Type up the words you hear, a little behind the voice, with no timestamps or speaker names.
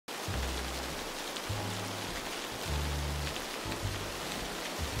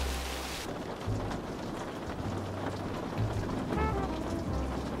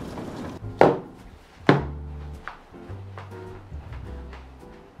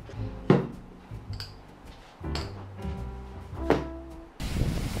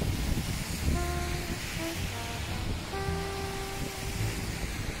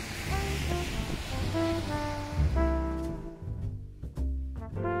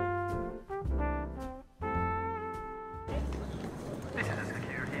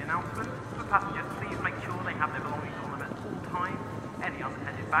announcement. For passengers, please make sure they have their belongings on them at all times. Any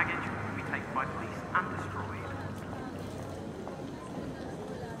unattended baggage will be taken by police and destroyed.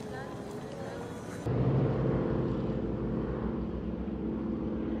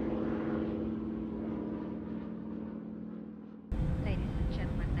 Ladies and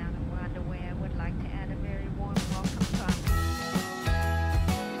gentlemen, now that we're underway, I would like to add a very warm welcome to our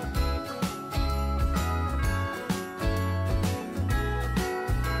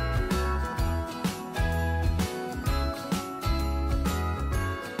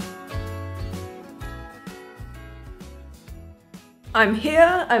I'm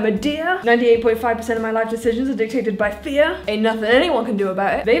here, I'm a deer. 98.5% of my life decisions are dictated by fear. Ain't nothing anyone can do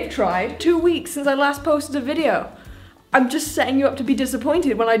about it. They've tried. 2 weeks since I last posted a video. I'm just setting you up to be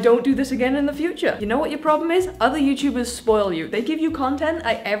disappointed when I don't do this again in the future. You know what your problem is? Other YouTubers spoil you. They give you content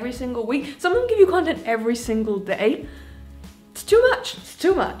like every single week. Some of them give you content every single day. It's too much. It's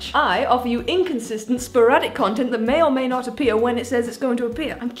too much. I offer you inconsistent, sporadic content that may or may not appear when it says it's going to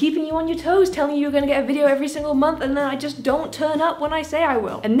appear. I'm keeping you on your toes, telling you you're going to get a video every single month, and then I just don't turn up when I say I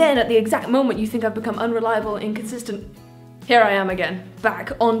will. And then at the exact moment you think I've become unreliable and inconsistent, here I am again,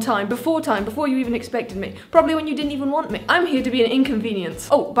 back on time, before you even expected me. Probably when you didn't even want me. I'm here to be an inconvenience.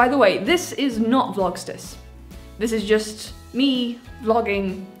 Oh, by the way, this is not Vlogstis. This is just me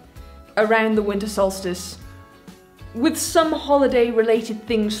vlogging around the winter solstice with some holiday-related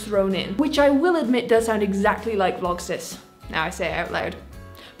things thrown in, which I will admit does sound exactly like Vlogstis. Now I say it out loud.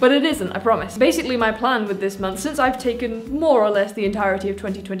 But it isn't, I promise. Basically my plan with this month, since I've taken more or less the entirety of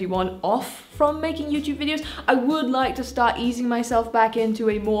 2021 off from making YouTube videos, I would like to start easing myself back into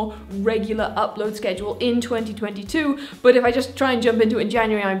a more regular upload schedule in 2022, but if I just try and jump into it in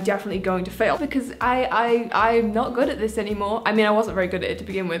January, I'm definitely going to fail, because I'm not good at this anymore. I mean, I wasn't very good at it to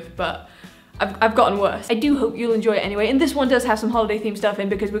begin with, but I've gotten worse. I do hope you'll enjoy it anyway, and this one does have some holiday themed stuff in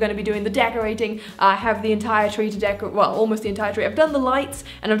because we're going to be doing the decorating. I have the entire tree to decorate, well, almost the entire tree. I've done the lights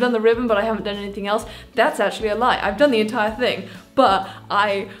and I've done the ribbon, but I haven't done anything else. That's actually a lie. I've done the entire thing, but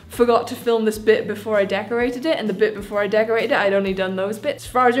I forgot to film this bit before I decorated it, and the bit before I decorated it, I'd only done those bits.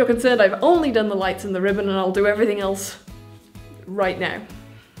 As far as you're concerned, I've only done the lights and the ribbon, and I'll do everything else right now.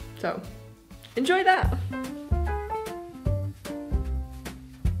 So, enjoy that.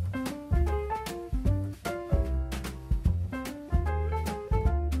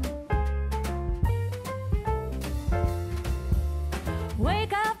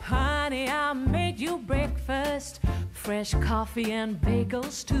 Wake up, honey, I made you breakfast. Fresh coffee and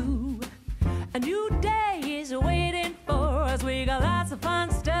bagels too. A new day is waiting for us. We got lots of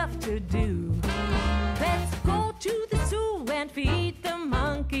fun stuff to do. Let's go to the zoo and feed the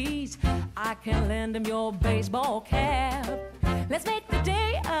monkeys. I can lend them your baseball cap. Let's make the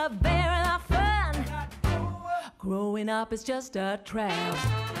day a barrel of fun. Growing up is just a trap.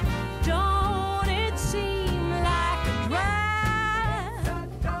 Don't it seem like a drag?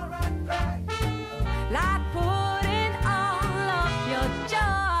 Like putting all of your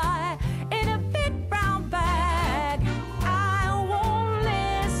joy in a big brown bag. I won't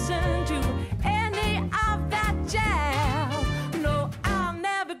listen to any of that jazz. No, I'll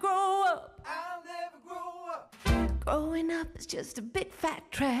never grow up. I'll never grow up. Growing up is just a big fat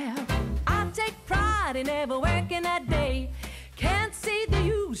trap. I take pride in never working a day. Can't see the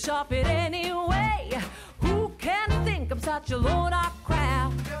use of it anyway. Who can think I'm such a load of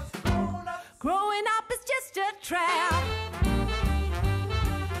crap? Growing up is just a trap.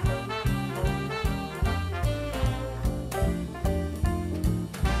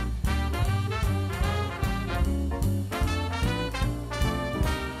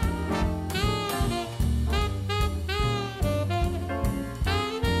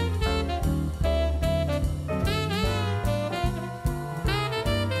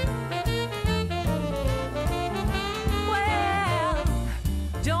 Well,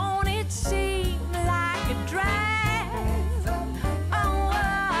 don't it seem like a drag? Oh,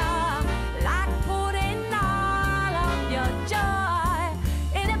 like putting all of your joy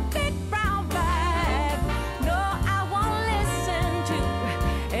in a big brown bag. No, I won't listen to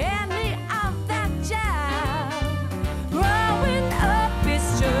any of that jazz. Growing up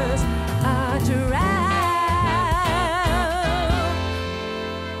is just a drag.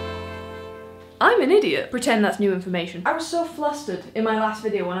 I'm an idiot. Pretend that's new information. I was so flustered in my last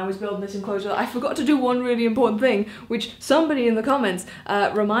video when I was building this enclosure that I forgot to do one really important thing, which somebody in the comments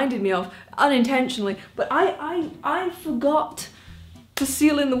reminded me of unintentionally, but I forgot to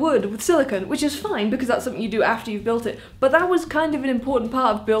seal in the wood with silicone, which is fine because that's something you do after you've built it, but that was kind of an important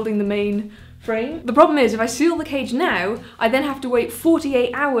part of building the main frame. The problem is, if I seal the cage now, I then have to wait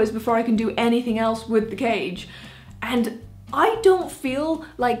 48 hours before I can do anything else with the cage, and I don't feel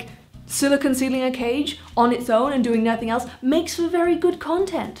like silicone sealing a cage on its own and doing nothing else makes for very good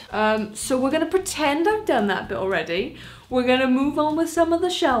content. So we're gonna pretend I've done that bit already. We're gonna move on with some of the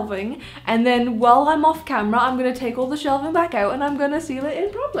shelving, and then while I'm off camera, I'm gonna take all the shelving back out and I'm gonna seal it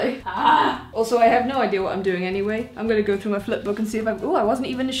in properly. Also, I have no idea what I'm doing anyway. I'm gonna go through my flip book and see if I wasn't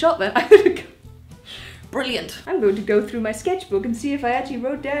even in a shot then. Brilliant. I'm going to go through my sketchbook and see if I actually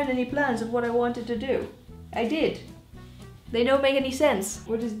wrote down any plans of what I wanted to do. I did. They don't make any sense.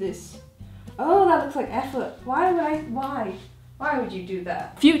 What is this? Oh, that looks like effort. Why would you do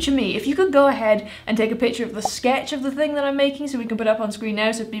that? Future me, if you could go ahead and take a picture of the sketch of the thing that I'm making so we can put it up on screen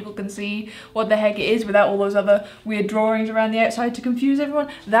now so people can see what the heck it is without all those other weird drawings around the outside to confuse everyone,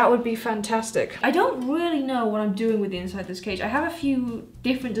 that would be fantastic. I don't really know what I'm doing with the inside of this cage. I have a few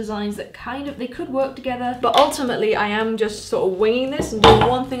different designs that they could work together, but ultimately I am just sort of winging this and doing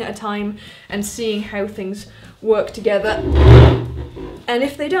one thing at a time and seeing how things work together. And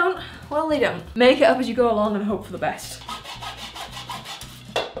if they don't, well, they don't. Make it up as you go along and hope for the best.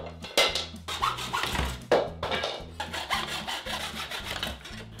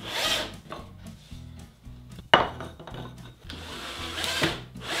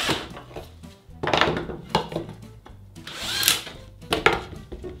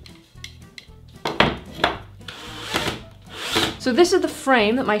 So this is the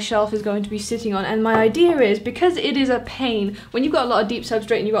frame that my shelf is going to be sitting on, and my idea is, because it is a pain, when you've got a lot of deep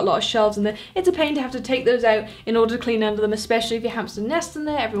substrate and you've got a lot of shelves in there, it's a pain to have to take those out in order to clean under them, especially if your hamster nests in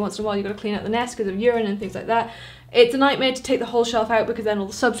there. Every once in a while you've got to clean out the nest because of urine and things like that. It's a nightmare to take the whole shelf out because then all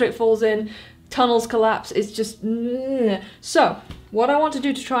the substrate falls in, tunnels collapse, it's just... So, what I want to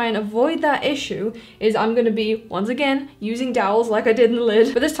do to try and avoid that issue is I'm going to be, once again, using dowels like I did in the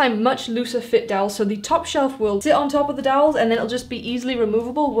lid, but this time much looser fit dowels, so the top shelf will sit on top of the dowels and then it'll just be easily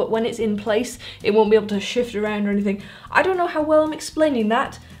removable, but when it's in place, it won't be able to shift around or anything. I don't know how well I'm explaining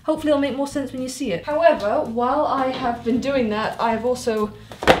that. Hopefully it'll make more sense when you see it. However, while I have been doing that, I've also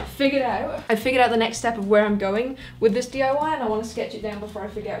figured out the next step of where I'm going with this DIY, and I want to sketch it down before I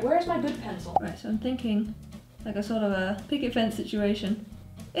forget. Where is my good pencil? Right, so I'm thinking like a sort of a picket fence situation.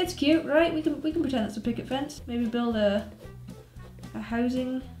 It's cute, right? We can pretend it's a picket fence. Maybe build a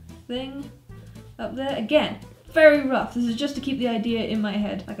housing thing up there. Again, very rough. This is just to keep the idea in my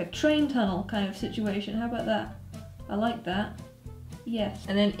head. Like a train tunnel kind of situation. How about that? I like that. Yes.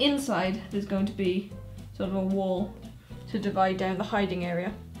 And then inside there's going to be sort of a wall to divide down the hiding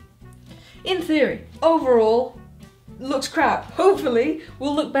area. In theory, overall, looks crap. Hopefully,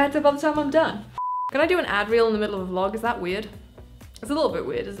 will look better by the time I'm done. Can I do an ad reel in the middle of a vlog? Is that weird? It's a little bit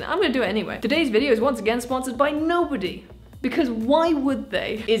weird, isn't it? I'm gonna do it anyway. Today's video is once again sponsored by nobody. Because why would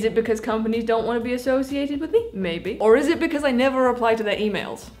they? Is it because companies don't want to be associated with me? Maybe. Or is it because I never reply to their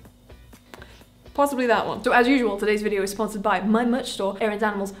emails? Possibly that one. So as usual, today's video is sponsored by my merch store,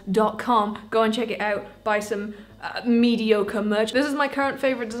 erinsanimals.com. Go and check it out. Buy some mediocre merch. This is my current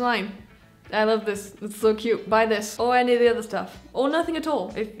favorite design. I love this. It's so cute. Buy this or any of the other stuff, or nothing at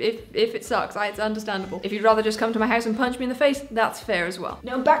all. If it sucks, it's understandable. If you'd rather just come to my house and punch me in the face, that's fair as well.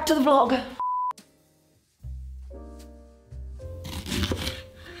 Now back to the vlog.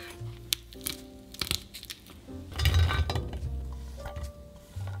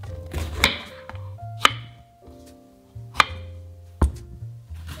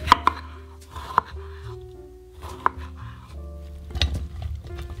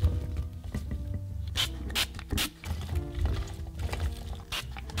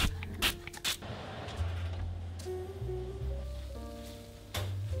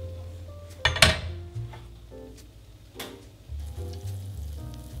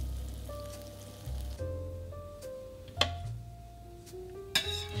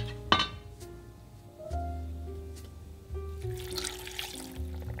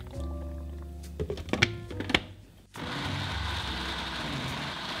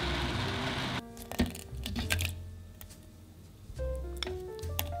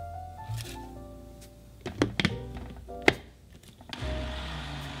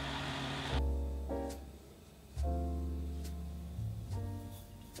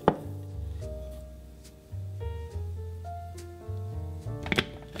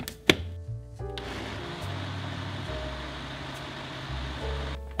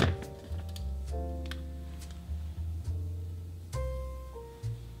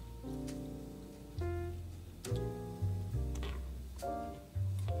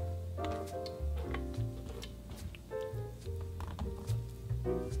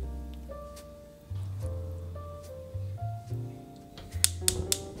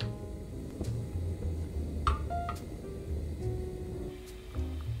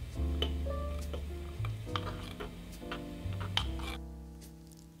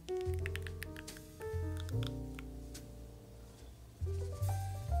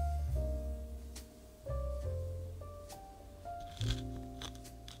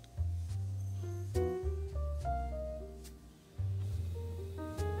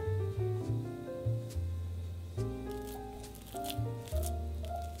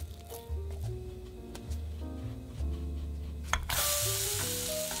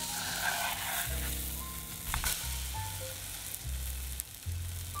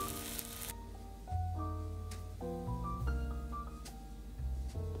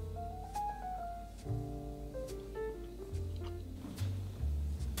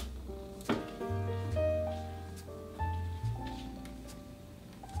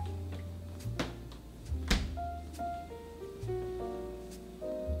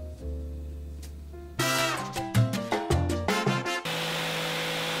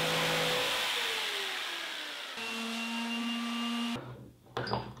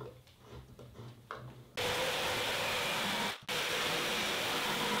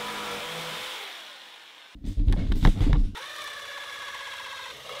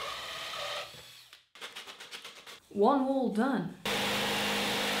 One wall done.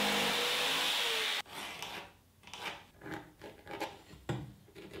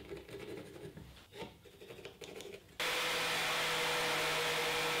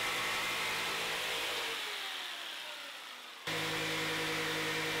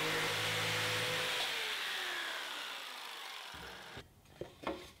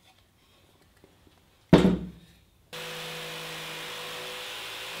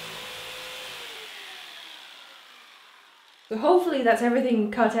 So hopefully that's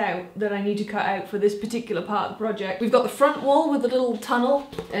everything cut out that I need to cut out for this particular part of the project. We've got the front wall with the little tunnel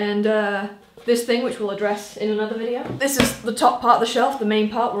and this thing, which we'll address in another video. This is the top part of the shelf, the main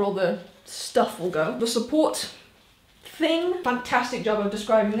part where all the stuff will go. The support thing, fantastic job of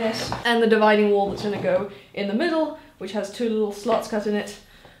describing this. And the dividing wall that's gonna go in the middle, which has two little slots cut in it,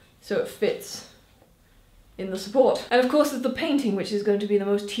 so it fits in the support. And of course there's the painting, which is going to be the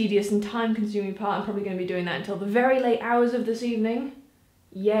most tedious and time-consuming part. I'm probably going to be doing that until the very late hours of this evening.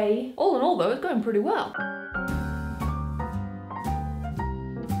 Yay. All in all though, it's going pretty well.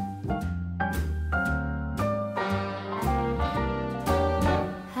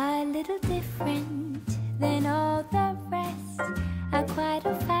 A little different than all the rest. I'm quite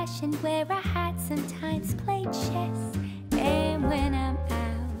old-fashioned where I had sometimes played chess. And when I'm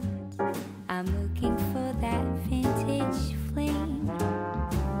out, I'm looking for that vintage fling.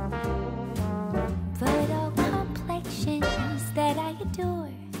 But all complexions that I adore,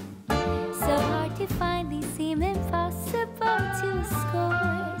 so hard to find, these seem impossible to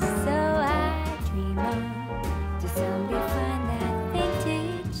score. So I dream on to someday find that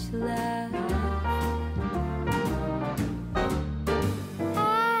vintage love. I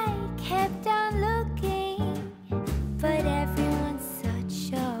kept on looking, but everyone's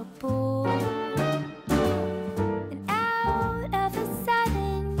such a bore. And out of a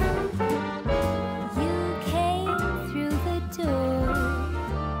sudden, you came through the door.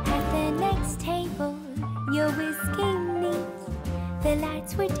 At the next table, your whiskey neat. The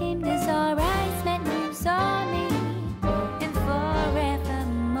lights were dimmed as our eyes met, and you saw me. And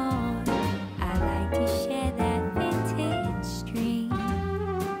forevermore, I like to share that vintage dream.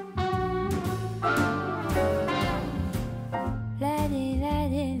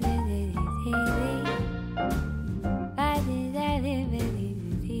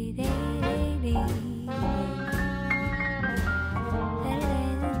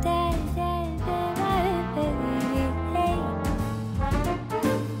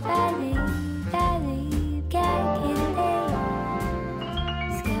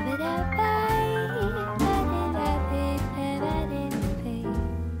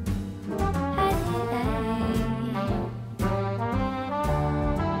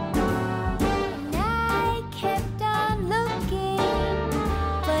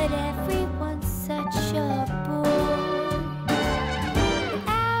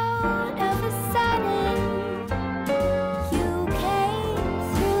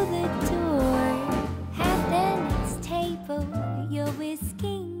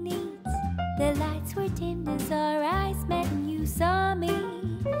 The lights were dimmed as our eyes met, and you saw me.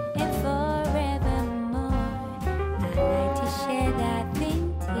 And forevermore, I like to share that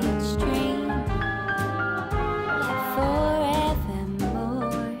vintage dream. And forevermore,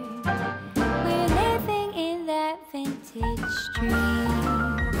 we're living in that vintage dream.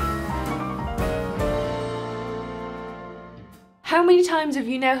 How many times have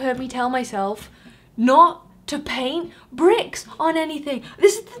you now heard me tell myself not to paint bricks on anything?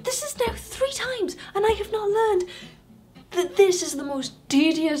 This is now 3 times, and I have not learned that this is the most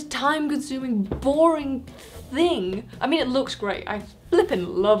tedious, time-consuming, boring thing. I mean, it looks great. I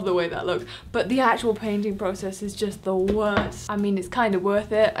flippin' love the way that looks, but the actual painting process is just the worst. I mean, it's kind of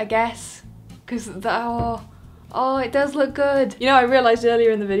worth it, I guess, because oh, it does look good. You know, I realized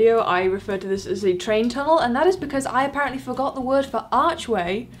earlier in the video I referred to this as a train tunnel, and that is because I apparently forgot the word for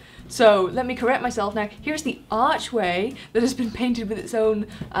archway. So let me correct myself now. Here's the archway that has been painted with its own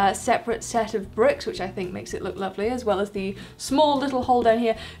separate set of bricks, which I think makes it look lovely, as well as the small little hole down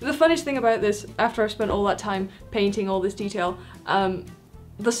here. The funniest thing about this, after I've spent all that time painting all this detail, the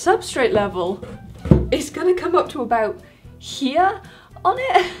substrate level is gonna come up to about here on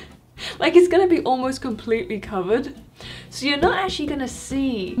it. Like, it's gonna be almost completely covered. So you're not actually gonna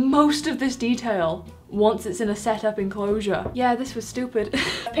see most of this detail once it's in a setup enclosure. Yeah, this was stupid.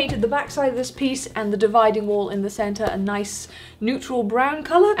 I painted the back side of this piece and the dividing wall in the center a nice neutral brown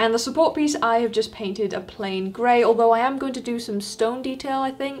color, and the support piece I have just painted a plain gray, although I am going to do some stone detail,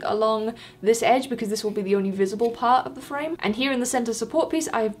 I think, along this edge because this will be the only visible part of the frame. And here in the center support piece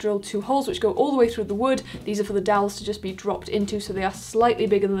I have drilled 2 holes which go all the way through the wood. These are for the dowels to just be dropped into, so they are slightly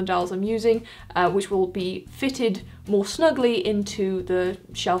bigger than the dowels I'm using, which will be fitted more snugly into the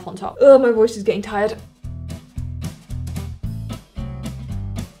shelf on top. Oh, my voice is getting tired.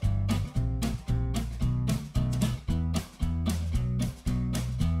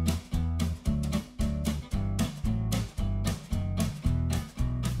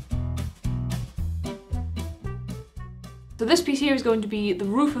 So this piece here is going to be the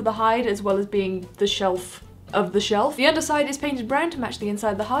roof of the hide as well as being the shelf of the shelf. The underside is painted brown to match the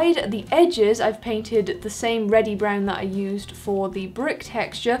inside of the hide. The edges I've painted the same reddy brown that I used for the brick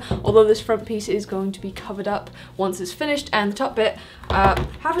texture, although this front piece is going to be covered up once it's finished, and the top bit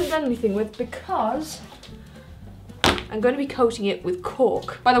haven't done anything with because I'm going to be coating it with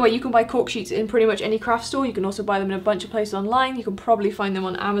cork. By the way, you can buy cork sheets in pretty much any craft store. You can also buy them in a bunch of places online. You can probably find them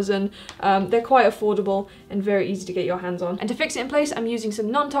on Amazon. They're quite affordable and very easy to get your hands on. And to fix it in place, I'm using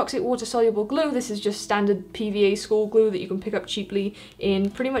some non-toxic water-soluble glue. This is just standard PVA school glue that you can pick up cheaply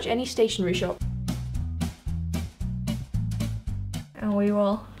in pretty much any stationery shop. And we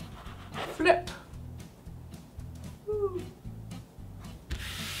will flip. Ooh.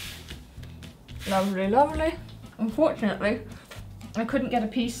 Lovely, lovely. Unfortunately, I couldn't get a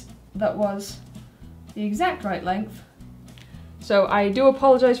piece that was the exact right length. So I do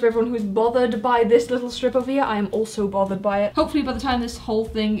apologise for everyone who's bothered by this little strip over here. I am also bothered by it. Hopefully by the time this whole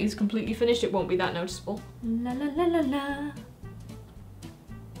thing is completely finished, it won't be that noticeable. La la la la la.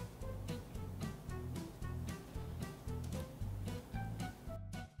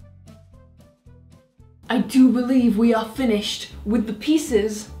 I do believe we are finished with the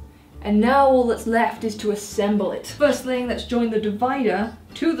pieces. And now all that's left is to assemble it. First thing, let's join the divider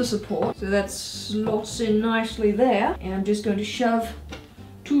to the support. So that slots in nicely there. And I'm just going to shove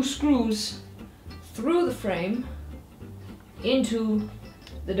 2 screws through the frame into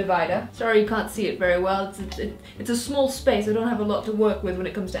the divider. Sorry you can't see it very well. It's a small space. I don't have a lot to work with when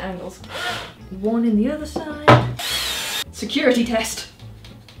it comes to angles. One in the other side. Security test.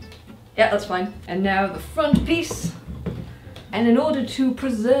 Yeah, that's fine. And now the front piece. And in order to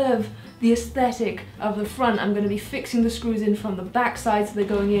preserve the aesthetic of the front, I'm going to be fixing the screws in from the back side, so they're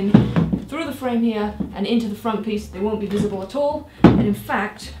going in through the frame here and into the front piece. They won't be visible at all. And in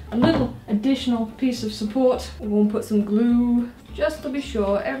fact, a little additional piece of support. We'll put some glue just to be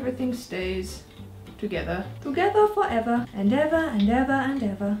sure everything stays together. Together forever and ever and ever and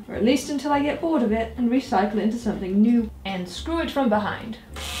ever. Or at least until I get bored of it and recycle it into something new. And screw it from behind.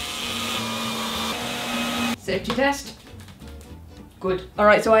 Safety test. Good.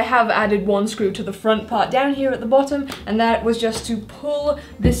 Alright, so I have added 1 screw to the front part down here at the bottom, and that was just to pull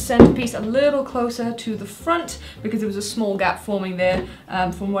this centerpiece a little closer to the front because there was a small gap forming there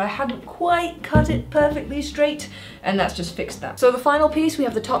from where I hadn't quite cut it perfectly straight, and that's just fixed that. So the final piece, we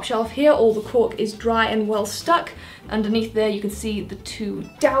have the top shelf here. All the cork is dry and well stuck. Underneath there you can see the 2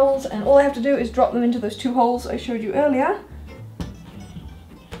 dowels, and all I have to do is drop them into those 2 holes I showed you earlier.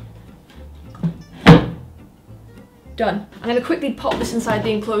 Done. I'm going to quickly pop this inside the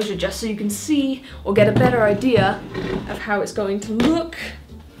enclosure just so you can see or get a better idea of how it's going to look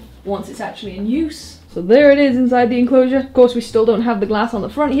once it's actually in use. So there it is inside the enclosure. Of course, we still don't have the glass on the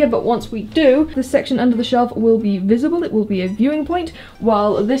front here, but once we do, this section under the shelf will be visible. It will be a viewing point,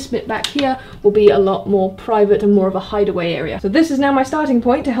 while this bit back here will be a lot more private and more of a hideaway area. So this is now my starting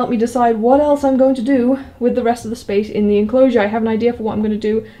point to help me decide what else I'm going to do with the rest of the space in the enclosure. I have an idea for what I'm going to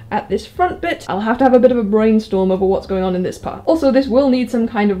do at this front bit. I'll have to have a bit of a brainstorm over what's going on in this part. Also, this will need some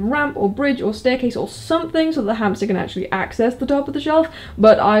kind of ramp or bridge or staircase or something so the hamster can actually access the top of the shelf,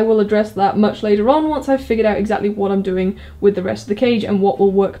 but I will address that much later on once I've figured out exactly what I'm doing with the rest of the cage and what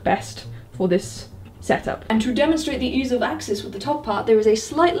will work best for this setup. And to demonstrate the ease of access with the top part, there is a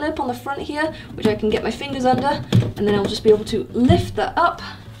slight lip on the front here which I can get my fingers under, and then I'll just be able to lift that up,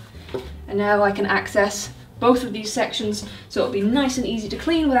 and now I can access both of these sections, so it'll be nice and easy to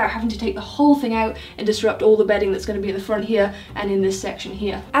clean without having to take the whole thing out and disrupt all the bedding that's going to be in the front here and in this section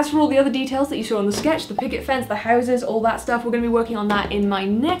here. As for all the other details that you saw on the sketch, the picket fence, the houses, all that stuff, we're going to be working on that in my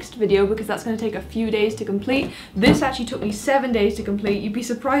next video because that's going to take a few days to complete. This actually took me 7 days to complete. You'd be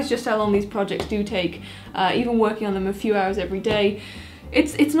surprised just how long these projects do take, even working on them a few hours every day.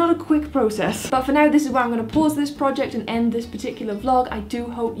 It's not a quick process. But for now, this is where I'm gonna pause this project and end this particular vlog. I do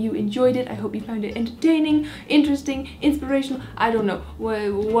hope you enjoyed it. I hope you found it entertaining, interesting, inspirational. I don't know,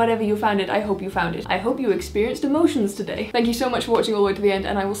 whatever you found it, I hope you found it. I hope you experienced emotions today. Thank you so much for watching all the way to the end,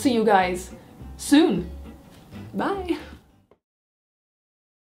 and I will see you guys soon. Bye.